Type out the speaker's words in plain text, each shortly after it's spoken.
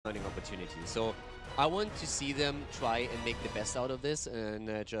opportunity. So I want to see them try and make the best out of this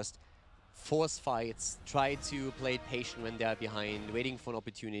and just force fights, try to play it patient when they're behind, waiting for an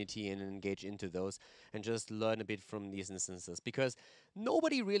opportunity and engage into those, and just learn a bit from these instances. Because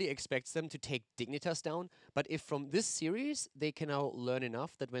nobody really expects them to take Dignitas down, but if from this series they can now learn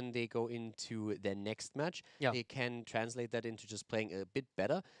enough that when they go into their next match, they can translate that into just playing a bit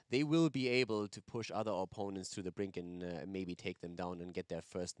better, they will be able to push other opponents to the brink and maybe take them down and get their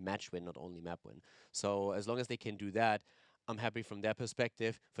first match win, not only map win. So as long as they can do that, I'm happy from their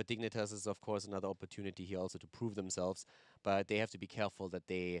perspective. For Dignitas, is of course another opportunity here also to prove themselves, but they have to be careful that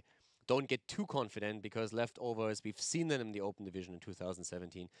they don't get too confident, because Leftovers, we've seen them in the Open Division in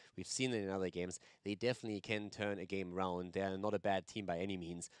 2017, we've seen it in other games, they definitely can turn a game around. They're not a bad team by any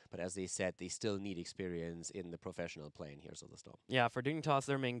means, but as they said, they still need experience in the professional play in Heroes of the Storm. Yeah, for Dignitas,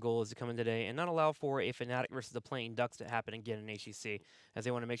 their main goal is to come in today and not allow for a Fnatic versus the Playing Ducks to happen again in HGC, as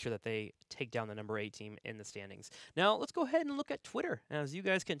they want to make sure that they take down the number 8 team in the standings. Now, let's go ahead and look at Twitter, as you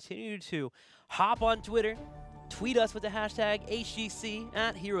guys continue to hop on Twitter. Tweet us with the hashtag HGC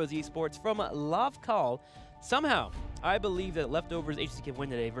at Heroes Esports from Love Call. Somehow, I believe that Leftovers HGC can win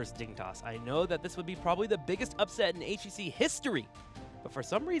today versus Dignitas. I know that this would be probably the biggest upset in HGC history, but for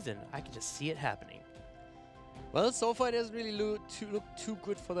some reason, I can just see it happening. Well, so far it doesn't really look too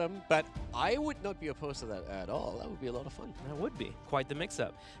good for them, but I would not be opposed to that at all. That would be a lot of fun. That would be quite the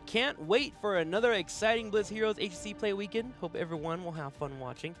mix-up. Can't wait for another exciting Blizz Heroes HGC Play Weekend. Hope everyone will have fun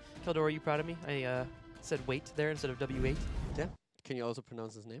watching. Keldor, are you proud of me? I said wait there instead of W8. Yeah. Can you also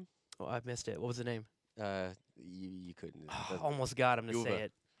pronounce his name? Oh, I missed it. What was the name? You couldn't. Almost got him to Juve. say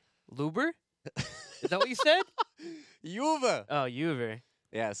it. Luber? Is that what you said? Juve! Oh, Juve.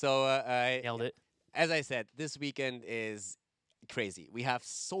 Yeah, so Nailed it. as I said, this weekend is crazy. We have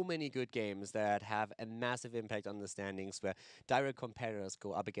so many good games that have a massive impact on the standings, where direct competitors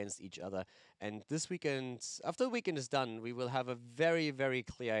go up against each other. And this weekend, after the weekend is done, we will have a very, very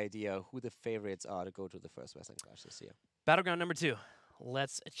clear idea who the favorites are to go to the first Western Clash this year. Battleground number 2.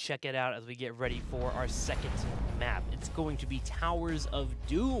 Let's check it out as we get ready for our second map. It's going to be Towers of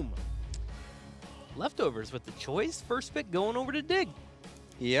Doom. Leftovers with the choice. First pick going over to Dig.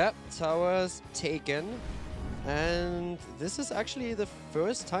 Yep, Towers taken. And this is actually the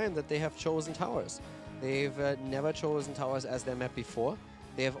first time that they have chosen Towers. They've never chosen Towers as their map before.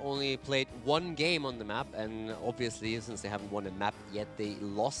 They have only played one game on the map, and obviously, since they haven't won a map yet, they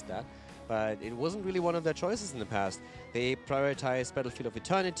lost that. But it wasn't really one of their choices in the past. They prioritized Battlefield of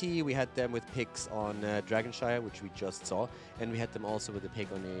Eternity. We had them with picks on Dragonshire, which we just saw, and we had them also with a pick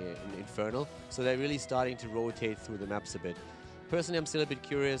on Infernal. So they're really starting to rotate through the maps a bit. Personally, I'm still a bit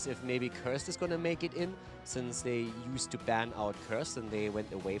curious if maybe Cursed is going to make it in, since they used to ban out Cursed and they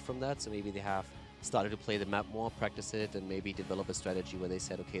went away from that. So maybe they have started to play the map more, practice it, and maybe develop a strategy where they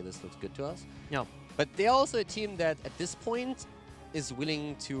said, okay, this looks good to us. No. But they're also a team that, at this point, is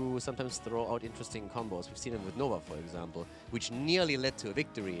willing to sometimes throw out interesting combos. We've seen them with Nova, for example, which nearly led to a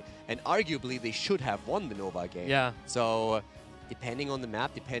victory. And arguably, they should have won the Nova game. Yeah. So depending on the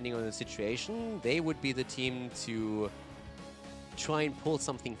map, depending on the situation, they would be the team to try and pull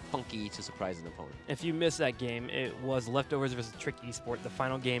something funky to surprise an opponent. If you missed that game, it was Leftovers versus Trick Esport, the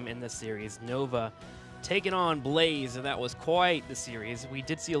final game in this series. Nova taking on Blaze, and that was quite the series. We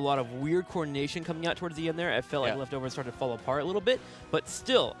did see a lot of weird coordination coming out towards the end there. I felt like Leftovers started to fall apart a little bit, but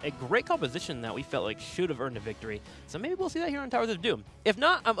still a great composition that we felt like should have earned a victory. So maybe we'll see that here on Towers of Doom. If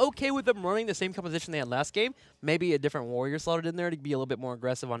not, I'm okay with them running the same composition they had last game. Maybe a different warrior slotted in there to be a little bit more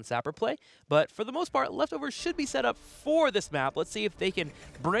aggressive on sapper play. But for the most part, Leftovers should be set up for this map. Let's see if they can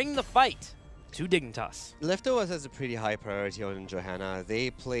bring the fight to Dignitas. Leftovers has a pretty high priority on Johanna. They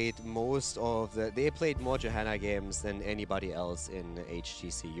played more Johanna games than anybody else in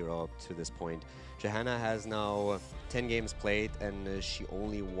HGC Europe to this point. Johanna has now 10 games played, and she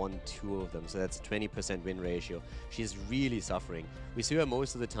only won 2 of them, so that's a 20% win ratio. She's really suffering. We see her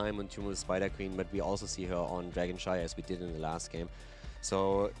most of the time on Tomb of the Spider Queen, but we also see her on Dragonshire, as we did in the last game.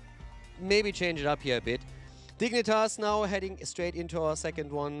 So maybe change it up here a bit. Dignitas now heading straight into our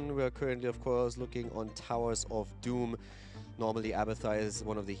second one. We're currently, of course, looking on Towers of Doom. Normally, Abathar is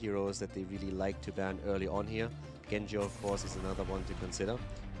one of the heroes that they really like to ban early on here. Genji, of course, is another one to consider.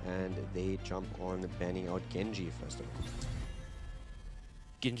 And they jump on banning out Genji, first of all.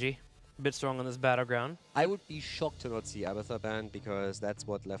 Genji, a bit strong on this battleground. I would be shocked to not see Abathar banned, because that's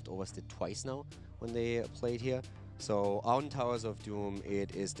what Leftovers did twice now when they played here. So on Towers of Doom,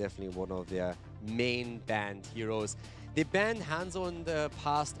 it is definitely one of their main banned heroes. They banned Hanzo in the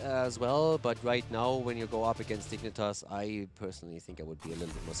past as well, but right now, when you go up against Dignitas, I personally think I would be a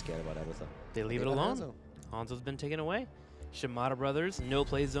little bit more scared about Abathar. They leave it alone. Hanzo's been taken away. Shimada Brothers, no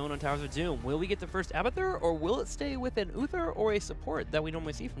play zone on Towers of Doom. Will we get the first Abathur, or will it stay with an Uther or a support that we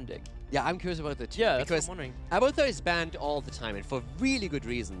normally see from Dig? Yeah, I'm curious about that too. Yeah, that's because what I'm wondering. Abathur is banned all the time, and for really good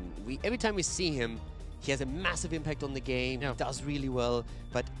reason. Every time we see him, he has a massive impact on the game, does really well,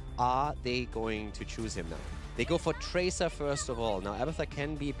 but are they going to choose him now? They go for Tracer first of all. Now, Abathur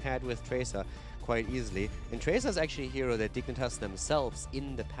can be paired with Tracer quite easily, and Tracer is actually a hero that Dignitas themselves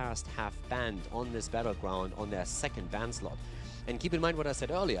in the past have banned on this battleground on their second ban slot. And keep in mind what I said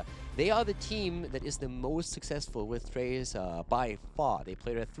earlier, they are the team that is the most successful with Tracer by far. They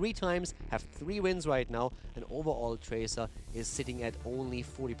played her 3 times, have 3 wins right now, and overall Tracer is sitting at only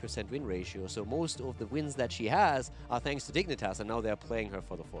 40% win ratio. So most of the wins that she has are thanks to Dignitas, and now they're playing her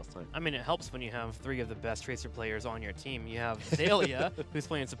for the 4th time. I mean, it helps when you have 3 of the best Tracer players on your team. You have Zalia, who's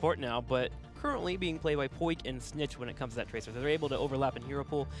playing support now, but currently being played by Poik and Snitch when it comes to that Tracer. So they're able to overlap in hero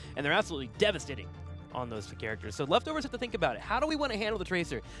pool, and they're absolutely devastating on those 2 characters. So Leftovers have to think about it. How do we want to handle the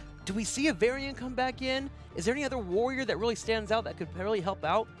Tracer? Do we see a variant come back in? Is there any other warrior that really stands out that could really help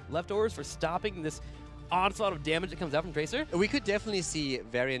out Leftovers for stopping this onslaught of damage that comes out from Tracer? We could definitely see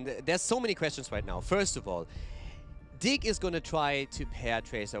variant. There's so many questions right now. First of all, Dig is going to try to pair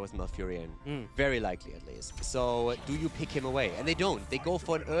Tracer with Malfurion. Very likely, at least. So, do you pick him away? And they don't. They go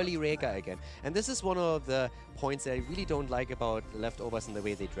for an early Rhaegar again. And this is one of the points that I really don't like about Leftovers and the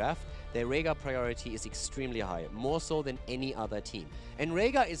way they draft. Their Rhaegar priority is extremely high, more so than any other team. And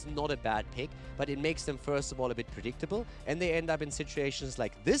Rhaegar is not a bad pick, but it makes them, first of all, a bit predictable. And they end up in situations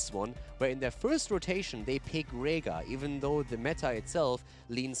like this one, where in their first rotation, they pick Rhaegar, even though the meta itself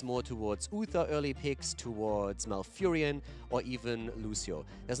leans more towards Uther early picks, towards Malfurion, or even Lucio.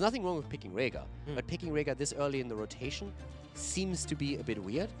 There's nothing wrong with picking Rhaegar, but picking Rhaegar this early in the rotation seems to be a bit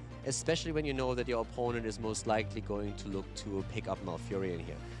weird, especially when you know that your opponent is most likely going to look to pick up Malfurion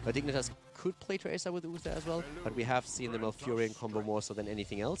here. But Dignitas could play Tracer with Uther as well, but we have seen the Malfurion combo more so than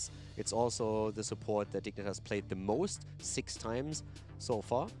anything else. It's also the support that Dignitas played the most, 6 times so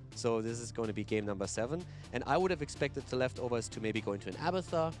far. So this is going to be game number 7. And I would have expected the Leftovers to maybe go into an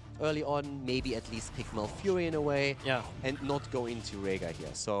Abathur early on, maybe at least pick Malfurion away, and not go into Rhaegar here.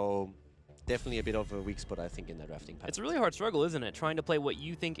 So definitely a bit of a weak spot, I think, in the drafting pattern. It's a really hard struggle, isn't it? Trying to play what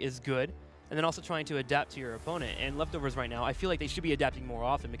you think is good, and then also trying to adapt to your opponent. And Leftovers right now, I feel like they should be adapting more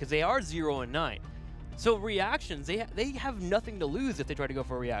often because they are 0 and 9. So reactions, they have nothing to lose if they try to go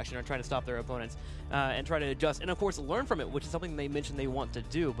for a reaction or try to stop their opponents and try to adjust. And of course, learn from it, which is something they mentioned they want to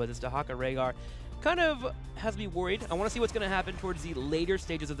do. But this Dahaka Rhaegar kind of has me worried. I want to see what's going to happen towards the later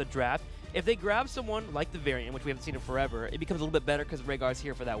stages of the draft. If they grab someone like the variant, which we haven't seen in forever, it becomes a little bit better because Rhaegar's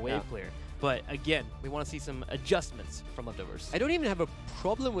here for that wave clear. But again, we want to see some adjustments from Leftovers. I don't even have a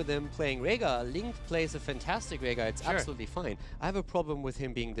problem with him playing Rhaegar. Link plays a fantastic Rhaegar. It's absolutely fine. I have a problem with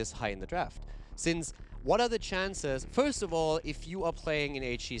him being this high in the draft. Since, what are the chances? First of all, if you are playing in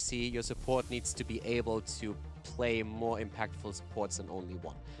HGC, your support needs to be able to play more impactful supports than only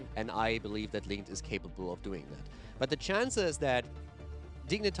one. And I believe that Link is capable of doing that. But the chances that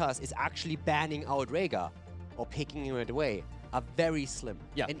Dignitas is actually banning out Rhaegar or picking him away are very slim.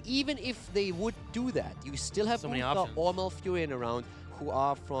 And even if they would do that, you still have Uther or Malfurion around who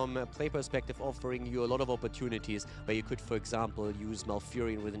are, from a play perspective, offering you a lot of opportunities where you could, for example, use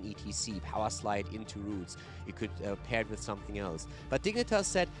Malfurion with an ETC, power slide into roots. You could pair it with something else. But Dignitas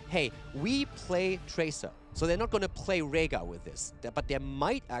said, hey, we play Tracer. So they're not going to play Rhaegar with this. But they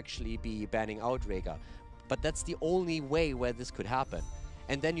might actually be banning out Rhaegar. But that's the only way where this could happen.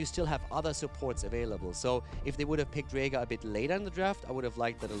 And then you still have other supports available. So if they would have picked Rhaegar a bit later in the draft, I would have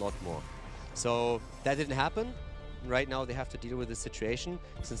liked that a lot more. So that didn't happen. Right now they have to deal with this situation.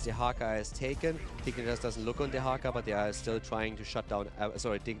 Since Dahaka is taken, Dignitas doesn't look on Dahaka, but they are still trying to shut down...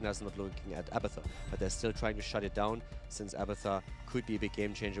 sorry, Dignitas is not looking at Abathur, but they're still trying to shut it down, since Abathur could be a big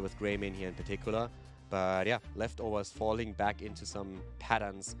game changer with Greymane here in particular. But yeah, Leftovers falling back into some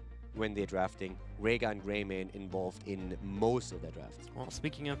patterns when they're drafting. Rhaegar and Greymane involved in most of their drafts. Well,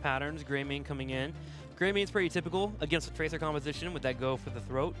 speaking of patterns, Greymane coming in. Greymane's pretty typical against the Tracer composition with that go for the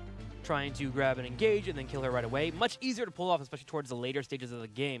throat, trying to grab and engage and then kill her right away. Much easier to pull off, especially towards the later stages of the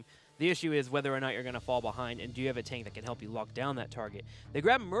game. The issue is whether or not you're going to fall behind, and do you have a tank that can help you lock down that target. They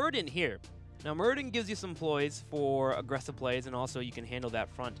grab Muradin here. Now, Muradin gives you some ploys for aggressive plays, and also you can handle that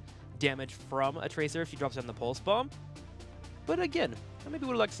front damage from a Tracer if she drops down the Pulse Bomb. But again, I maybe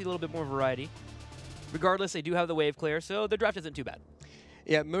would like to see a little bit more variety. Regardless, they do have the wave clear, so the draft isn't too bad.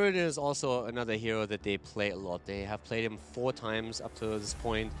 Yeah, Muradin is also another hero that they play a lot. They have played him 4 times up to this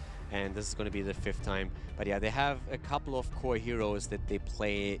point, and this is going to be the 5th time. But yeah, they have a couple of core heroes that they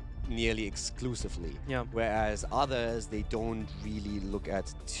play nearly exclusively, whereas others they don't really look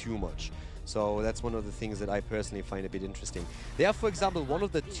at too much. So that's one of the things that I personally find a bit interesting. They are, for example, one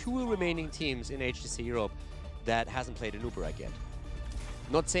of the 2 remaining teams in HGC Europe that hasn't played a Nubarak yet.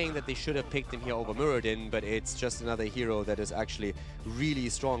 Not saying that they should have picked him here over Muradin, but it's just another hero that is actually really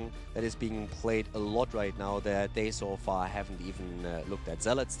strong, that is being played a lot right now, that they so far haven't even looked at.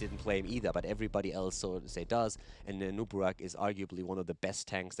 Zealots didn't play him either, but everybody else, so to say, does. And Nubarak is arguably one of the best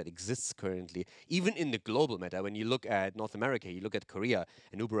tanks that exists currently, even in the global meta. When you look at North America, you look at Korea,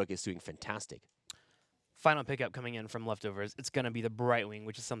 and Nubarak is doing fantastic. Final pickup coming in from Leftovers. It's going to be the Brightwing,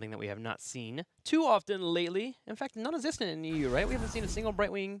 which is something that we have not seen too often lately. In fact, non-existent in EU, right? We haven't seen a single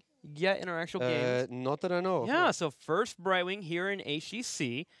Brightwing yet in our actual games. Not that I know. Yeah, so first Brightwing here in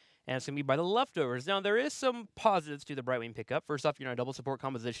HGC, and it's going to be by the Leftovers. Now, there is some positives to the Brightwing pickup. First off, you're in a double support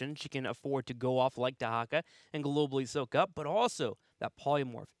composition. She can afford to go off like Dahaka and globally soak up, but also that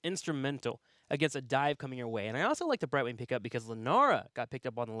polymorph, instrumental against a dive coming your way. And I also like the Brightwing pickup because Lunara got picked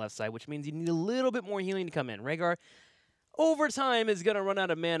up on the left side, which means you need a little bit more healing to come in. Rhaegar, over time, is going to run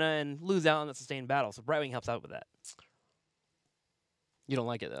out of mana and lose out on that sustained battle, so Brightwing helps out with that. You don't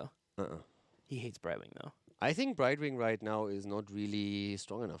like it, though? He hates Brightwing, though. I think Brightwing right now is not really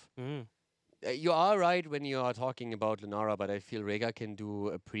strong enough. Mm. You are right when you are talking about Lunara, but I feel Rhaegar can do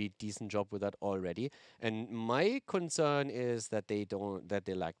a pretty decent job with that already. And my concern is that they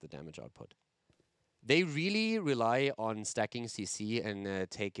lack the damage output. They really rely on stacking CC and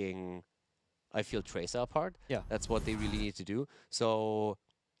taking, I feel, Tracer apart. Yeah. That's what they really need to do. So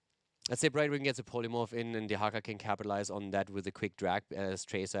let's say Brightwing gets a polymorph in and Dahaka can capitalize on that with a quick drag as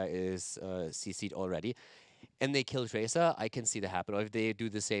Tracer is CC'd already. And they kill Tracer, I can see that happen. Or if they do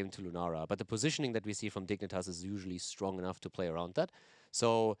the same to Lunara. But the positioning that we see from Dignitas is usually strong enough to play around that.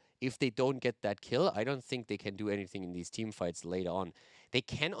 So if they don't get that kill, I don't think they can do anything in these team fights later on. They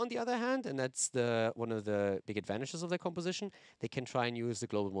can, on the other hand, and that's one of the big advantages of their composition, they can try and use the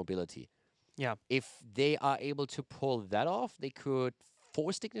global mobility. Yeah. If they are able to pull that off, they could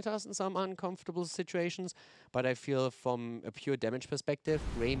force Dignitas in some uncomfortable situations, but I feel from a pure damage perspective,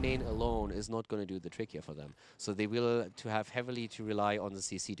 Greymane alone is not going to do the trick here for them. So they will have heavily to rely on the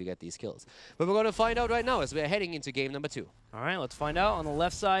CC to get these kills. But we're going to find out right now as we're heading into game number 2. All right, let's find out. On the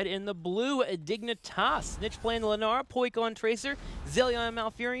left side in the blue, Dignitas. Snitch playing Lennar, Poik on Tracer, Zelion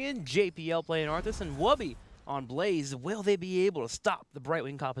Malfurion, JPL playing Arthas, and Wubby on Blaze. Will they be able to stop the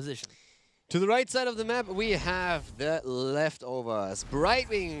Brightwing composition? To the right side of the map, we have the Leftovers.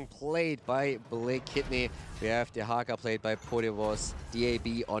 Brightwing played by Blake Kidney. We have Dahaka played by Podivos,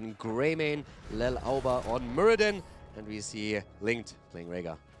 DAB on Greymane, Lel Auba on Muradin, and we see Linked playing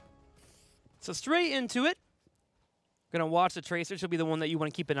Rhaegar. So straight into it. Gonna watch the Tracer. She'll be the one that you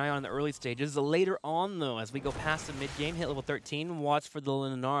want to keep an eye on in the early stages. Later on, though, as we go past the mid-game, hit level 13, watch for the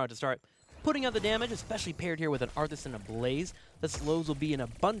Lunara to start putting out the damage, especially paired here with an Arthas and a Blaze. The slows will be in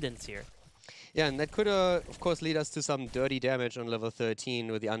abundance here. Yeah, and that could, of course, lead us to some dirty damage on level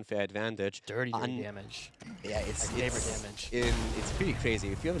 13 with the unfair advantage. Dirty damage. Yeah, it's favorite damage. It's pretty crazy.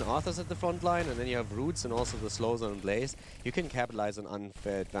 If you have an Arthas at the front line and then you have Roots and also the slows on Blaze, you can capitalize on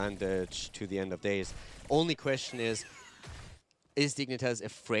unfair advantage to the end of days. Only question is Dignitas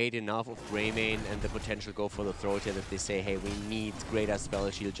afraid enough of Greymane and the potential go for the throat here that they say, hey, we need greater spell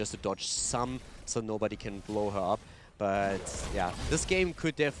shield just to dodge some so nobody can blow her up. But yeah, this game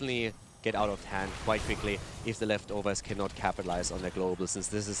could definitely get out of hand quite quickly if the Leftovers cannot capitalize on their global, since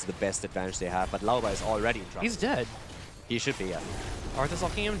this is the best advantage they have. But Lauba is already in trouble. He's dead. He should be, yeah. Arthas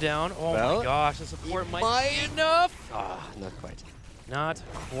locking him down. Oh well, my gosh, the support might be enough. Ah, not quite. Not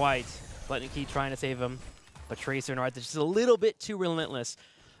quite. Letting keep trying to save him. But Tracer and Arthas just a little bit too relentless.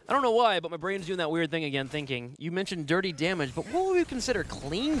 I don't know why, but my brain's doing that weird thing again, thinking, you mentioned dirty damage, but what would we consider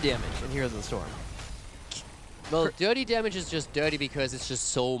clean damage in Heroes of the Storm? Well, dirty damage is just dirty because it's just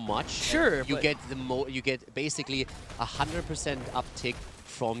so much. Sure, you get basically 100% uptick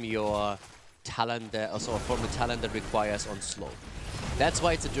from your talent, from the talent that requires on slow. That's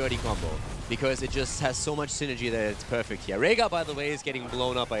why it's a dirty combo, because it just has so much synergy that it's perfect here. Rhaegar, by the way, is getting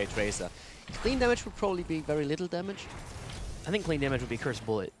blown up by a Tracer. Clean damage would probably be very little damage. I think clean damage would be Cursed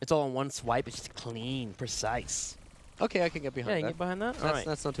Bullet. It's all on one swipe. It's just clean, precise. Okay, I can get behind that. Yeah, you get behind that?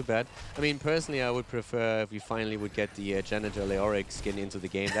 That's not too bad. I mean, personally, I would prefer if we finally would get the Janitor Leoric skin into the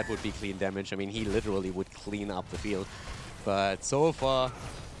game. That would be clean damage. I mean, he literally would clean up the field. But so far,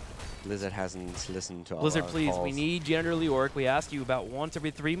 Blizzard hasn't listened to Blizzard, our please, calls. we need Janitor Leoric. We ask you about once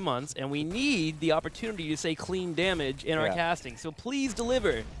every 3 months, and we need the opportunity to say clean damage in our casting. So please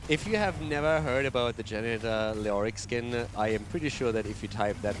deliver. If you have never heard about the Janitor Leoric skin, I am pretty sure that if you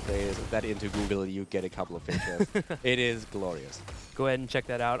type that into Google, you get a couple of pictures. It is glorious. Go ahead and check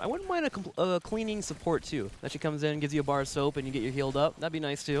that out. I wouldn't mind a cleaning support, too. That she comes in, gives you a bar of soap, and you get your healed up. That'd be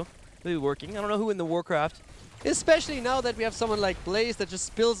nice, too. Maybe working. I don't know who in the Warcraft. Especially now that we have someone like Blaze that just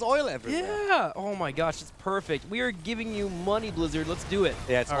spills oil everywhere. Yeah. Oh my gosh, it's perfect. We are giving you money, Blizzard. Let's do it.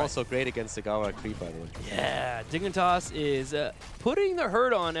 Yeah, it's also great against the Gawa creep, by the way. Yeah, Dignitas is putting the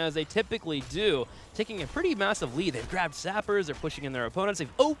hurt on as they typically do, taking a pretty massive lead. They've grabbed Sappers, they're pushing in their opponents, they've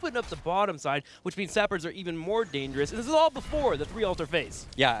opened up the bottom side, which means Sappers are even more dangerous. And this is all before the 3-altar phase.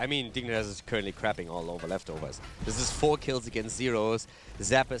 Yeah, I mean, Dignitas is currently crapping all over Leftovers. This is 4 kills against 0s.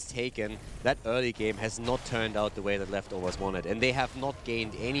 Zap has taken. That early game has not turned out the way that Leftovers wanted, and they have not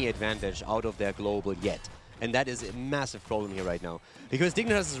gained any advantage out of their global yet. And that is a massive problem here right now, because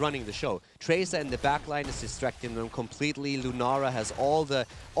Dignitas is running the show. Tracer in the backline is distracting them completely. Lunara has all the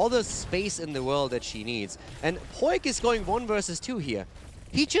space in the world that she needs. And Poik is going 1 versus 2 here.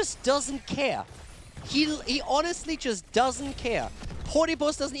 He just doesn't care. He honestly just doesn't care.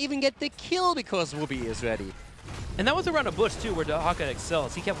 Portibus doesn't even get the kill because Ruby is ready. And that was around a bush, too, where Dahaka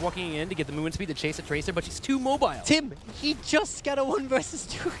excels. He kept walking in to get the movement speed to chase a Tracer, but she's too mobile. Tim, he just got a 1 versus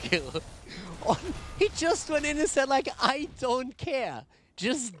 2 kill. He just went in and said, like, I don't care.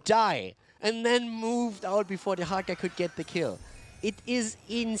 Just die. And then moved out before Dahaka could get the kill. It is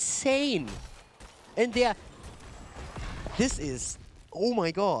insane. And this is, oh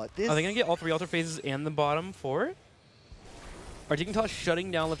my god. Are they going to get all 3 altar phases and the bottom for it? Are Dignitas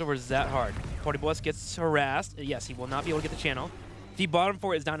shutting down Leftovers that hard? Portibus gets harassed. Yes, he will not be able to get the channel. The bottom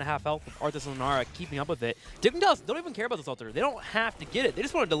 4 is down to half health with Arthas and Lunara keeping up with it. Dignitas don't even care about this altar. They don't have to get it. They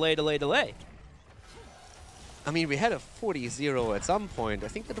just want to delay, delay, delay. I mean, we had a 40-0 at some point. I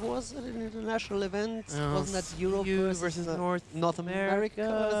think that was an international event. Wasn't that Europe versus North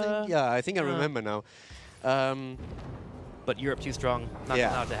America? I think I remember now. But Europe too strong, not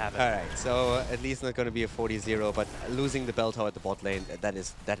allowed to happen. All right, so at least not going to be a 40-0, but losing the bell tower at the bot lane,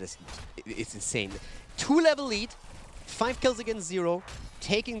 it's insane. 2-level lead, 5 kills against 0,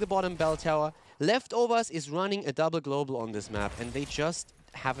 taking the bottom bell tower. Leftovers is running a double global on this map, and they just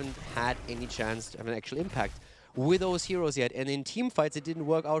haven't had any chance to have an actual impact with those heroes yet. And in team fights, it didn't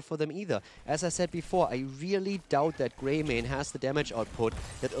work out for them either. As I said before, I really doubt that Greymane has the damage output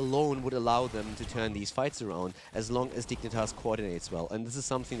that alone would allow them to turn these fights around, as long as Dignitas coordinates well. And this is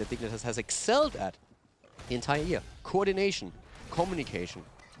something that Dignitas has excelled at the entire year. Coordination, communication,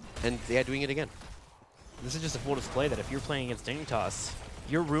 and they are doing it again. This is just a full display that if you're playing against Dignitas,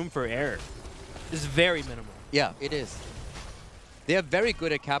 your room for error is very minimal. Yeah, it is. They are very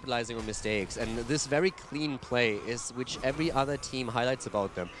good at capitalizing on mistakes, and this very clean play is which every other team highlights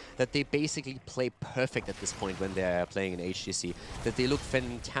about them, that they basically play perfect at this point when they're playing in HGC, that they look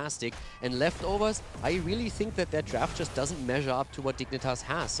fantastic. And Leftovers, I really think that their draft just doesn't measure up to what Dignitas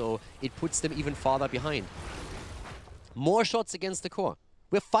has, so it puts them even farther behind. More shots against the core.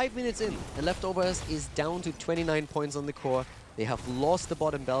 We're 5 minutes in, and Leftovers is down to 29 points on the core. They have lost the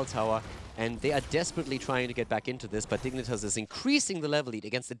bottom bell tower, and they are desperately trying to get back into this, but Dignitas is increasing the level lead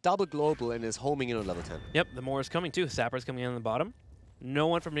against the double global and is homing in on level 10. Yep, the more is coming too. Sapper's coming in on the bottom. No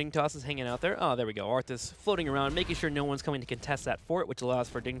one from Dignitas is hanging out there. Oh, there we go. Arthas floating around, making sure no one's coming to contest that fort, which allows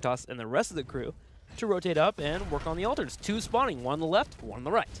for Dignitas and the rest of the crew to rotate up and work on the altars. 2 spawning, 1 on the left, 1 on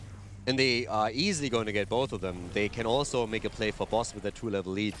the right. And they are easily going to get both of them. They can also make a play for boss with a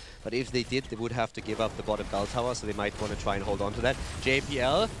 2-level lead. But if they did, they would have to give up the bottom bell tower, so they might want to try and hold on to that.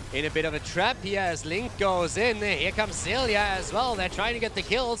 JPL in a bit of a trap here as Link goes in. Here comes Celia as well. They're trying to get the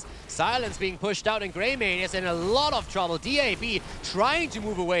kills. Silence being pushed out, and Greymane is in a lot of trouble. DAB trying to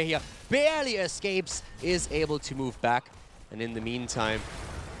move away here. Barely escapes, is able to move back. And in the meantime,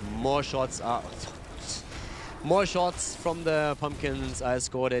 more shots from the Pumpkins are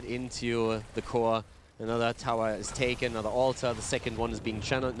escorted into the core. Another tower is taken, another altar. The second one is being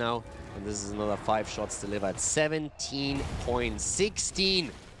channeled now. And this is another 5 shots delivered.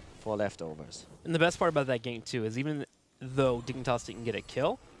 17.16 for Leftovers. And the best part about that game, too, is even though Dignitas didn't get a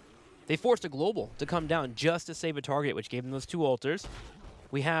kill, they forced a global to come down just to save a target, which gave them those 2 altars.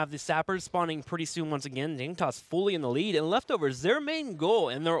 We have the Sappers spawning pretty soon once again. Dignitas fully in the lead. And Leftovers, their main goal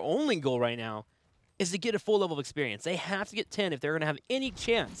and their only goal right now is to get a full level of experience. They have to get 10 if they're going to have any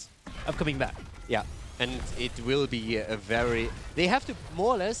chance of coming back. Yeah, and it will be a very... They have to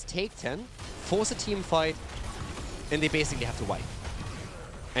more or less take 10, force a team fight, and they basically have to wipe.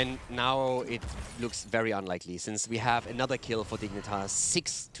 And now it looks very unlikely, since we have another kill for Dignitas,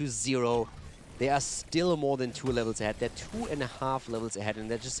 6-0. They are still more than 2 levels ahead. They're 2.5 levels ahead,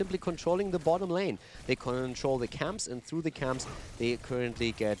 and they're just simply controlling the bottom lane. They control the camps, and through the camps, they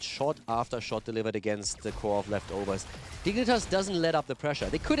currently get shot after shot delivered against the core of Leftovers. Dignitas doesn't let up the pressure.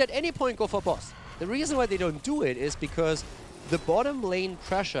 They could at any point go for boss. The reason why they don't do it is because the bottom lane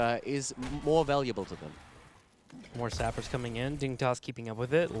pressure is more valuable to them. More sappers coming in. Dignitas keeping up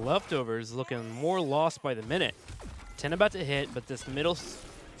with it. Leftovers looking more lost by the minute. 10 about to hit, but this middle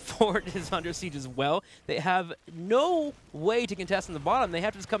fort is under siege as well. They have no way to contest in the bottom. They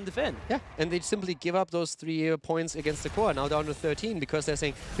have to just come defend. Yeah, and they simply give up those 3 points against the core, now down to 13, because they're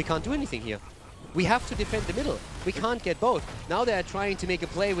saying, we can't do anything here. We have to defend the middle. We can't get both. Now they're trying to make a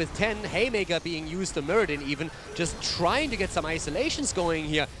play with 10. Haymaker being used to Muradin even. Just trying to get some isolations going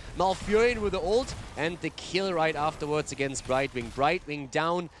here. Malfurion with the ult and the kill right afterwards against Brightwing. Brightwing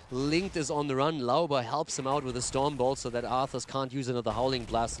down. Linked is on the run. Lauber helps him out with a Storm Bolt so that Arthas can't use another Howling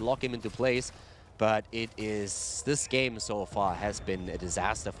Blast to lock him into place. But this game so far has been a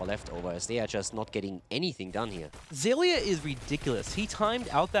disaster for Leftovers. They are just not getting anything done here. Xaylia is ridiculous. He timed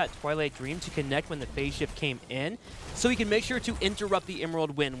out that Twilight Dream to connect when the phase shift came in, so he can make sure to interrupt the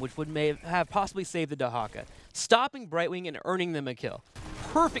Emerald Wind, which would have possibly saved the Dahaka, stopping Brightwing and earning them a kill.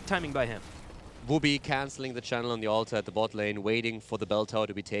 Perfect timing by him. Wooby cancelling the channel on the altar at the bot lane, waiting for the bell tower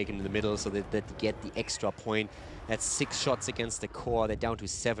to be taken in the middle so that they get the extra point. That's 6 shots against the core. They're down to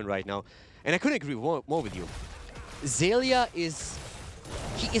 7 right now. And I couldn't agree more with you. Xaylia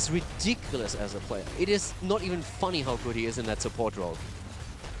he is ridiculous as a player. It is not even funny how good he is in that support role.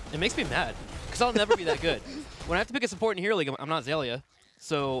 It makes me mad, because I'll never be that good. When I have to pick a support in Hero League, I'm not Xaylia,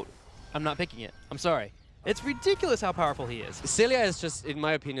 so I'm not picking it. I'm sorry. It's ridiculous how powerful he is. Xaylia is just, in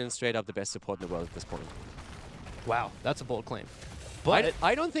my opinion, straight up the best support in the world at this point. Wow, that's a bold claim. But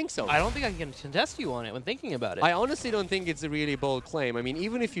I don't think so. I don't think I can contest you on it when thinking about it. I honestly don't think it's a really bold claim. I mean,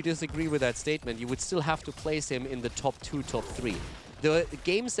 even if you disagree with that statement, you would still have to place him in the top 2, top 3. The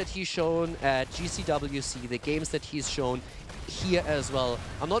games that he's shown at GCWC, the games that he's shown here as well,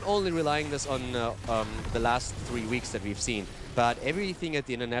 I'm not only relying this on the last 3 weeks that we've seen, but everything at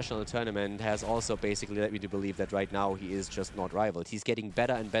the international tournament has also basically led me to believe that right now he is just not rivaled. He's getting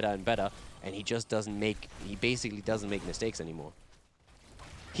better and better and better, and he basically doesn't make mistakes anymore.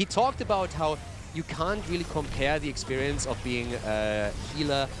 He talked about how you can't really compare the experience of being a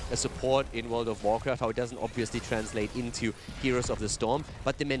healer, a support in World of Warcraft, how it doesn't obviously translate into Heroes of the Storm,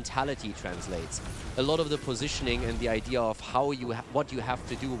 but the mentality translates. A lot of the positioning and the idea of how what you have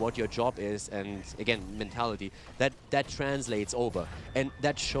to do, what your job is, and again, mentality, that translates over. And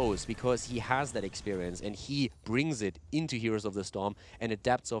that shows because he has that experience and he brings it into Heroes of the Storm and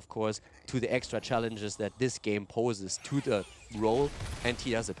adapts, of course, to the extra challenges that this game poses to the role, and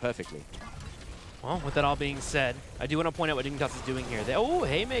he does it perfectly. Well, with that all being said, I do want to point out what Dignitas is doing here. Oh,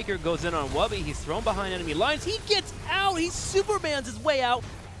 Haymaker goes in on Wubby. He's thrown behind enemy lines. He gets out. He Supermans his way out.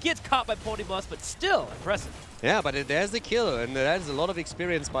 Gets caught by Polybus, but still impressive. Yeah, but there's the kill, and that is a lot of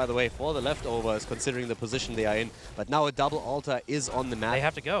experience, by the way, for the Leftovers, considering the position they are in. But now a double altar is on the map. They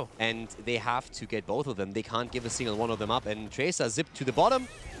have to go. And they have to get both of them. They can't give a single one of them up. And Tracer zipped to the bottom.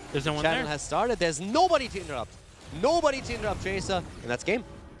 There's no one Channel there. has started. There's nobody to interrupt. Nobody to interrupt Tracer, and that's game.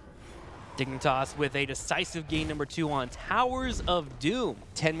 Dignitas with a decisive game number 2 on Towers of Doom.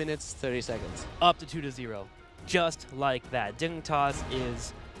 10 minutes, 30 seconds. Up to 2-0. Just like that. Dignitas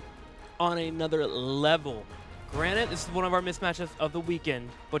is on another level. Granted, this is one of our mismatches of the weekend,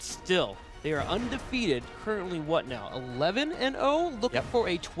 but still, they are undefeated. Currently, what now? 11-0? Looking for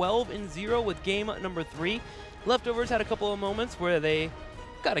a 12-0 with game number 3. Leftovers had a couple of moments where they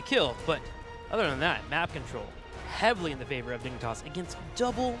got a kill, but other than that, map control heavily in the favor of Dignitas against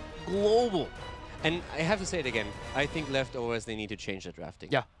double global. And I have to say it again. I think Leftovers, they need to change their drafting.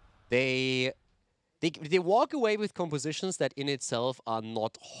 Yeah. They walk away with compositions that in itself are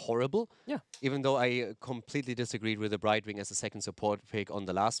not horrible. Yeah. Even though I completely disagreed with the Brightwing as a second support pick on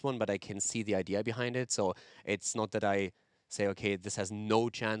the last one, but I can see the idea behind it. So it's not that I say, okay, this has no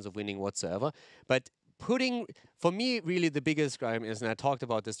chance of winning whatsoever. But for me, really the biggest crime is, and I talked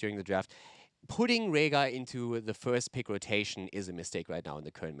about this during the draft, putting Rhaegar into the first pick rotation is a mistake right now in the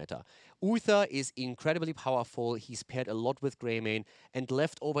current meta. Uther is incredibly powerful. He's paired a lot with Greymane, and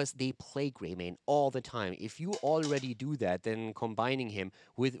Leftovers, they play Greymane all the time. If you already do that, then combining him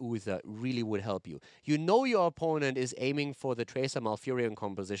with Uther really would help you. You know your opponent is aiming for the Tracer Malfurion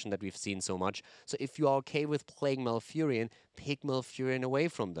composition that we've seen so much, so if you are okay with playing Malfurion, pick Malfurion away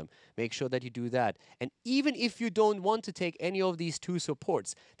from them. Make sure that you do that. And even if you don't want to take any of these 2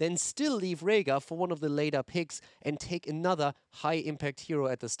 supports, then still leave Rhaegar for one of the later picks and take another high-impact hero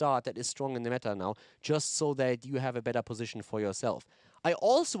at the start that is strong in the meta now, just so that you have a better position for yourself. I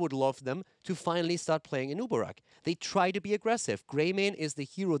also would love them to finally start playing Inubarak. They try to be aggressive. Greymane is the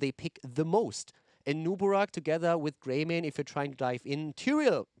hero they pick the most. Inubarak together with Greymane, if you're trying to dive in.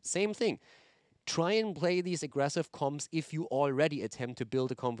 Tyrael, same thing. Try and play these aggressive comps if you already attempt to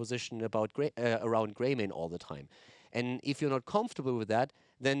build a composition around Greymane all the time. And if you're not comfortable with that,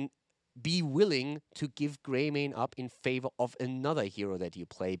 then be willing to give Greymane up in favor of another hero that you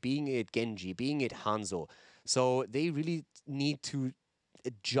play, being it Genji, being it Hanzo. So they really need to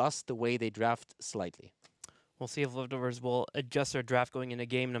adjust the way they draft slightly. We'll see if Leftovers will adjust their draft going into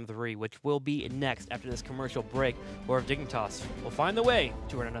game number 3, which will be next after this commercial break, or if Dignitas will find the way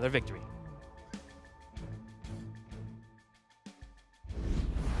to earn another victory.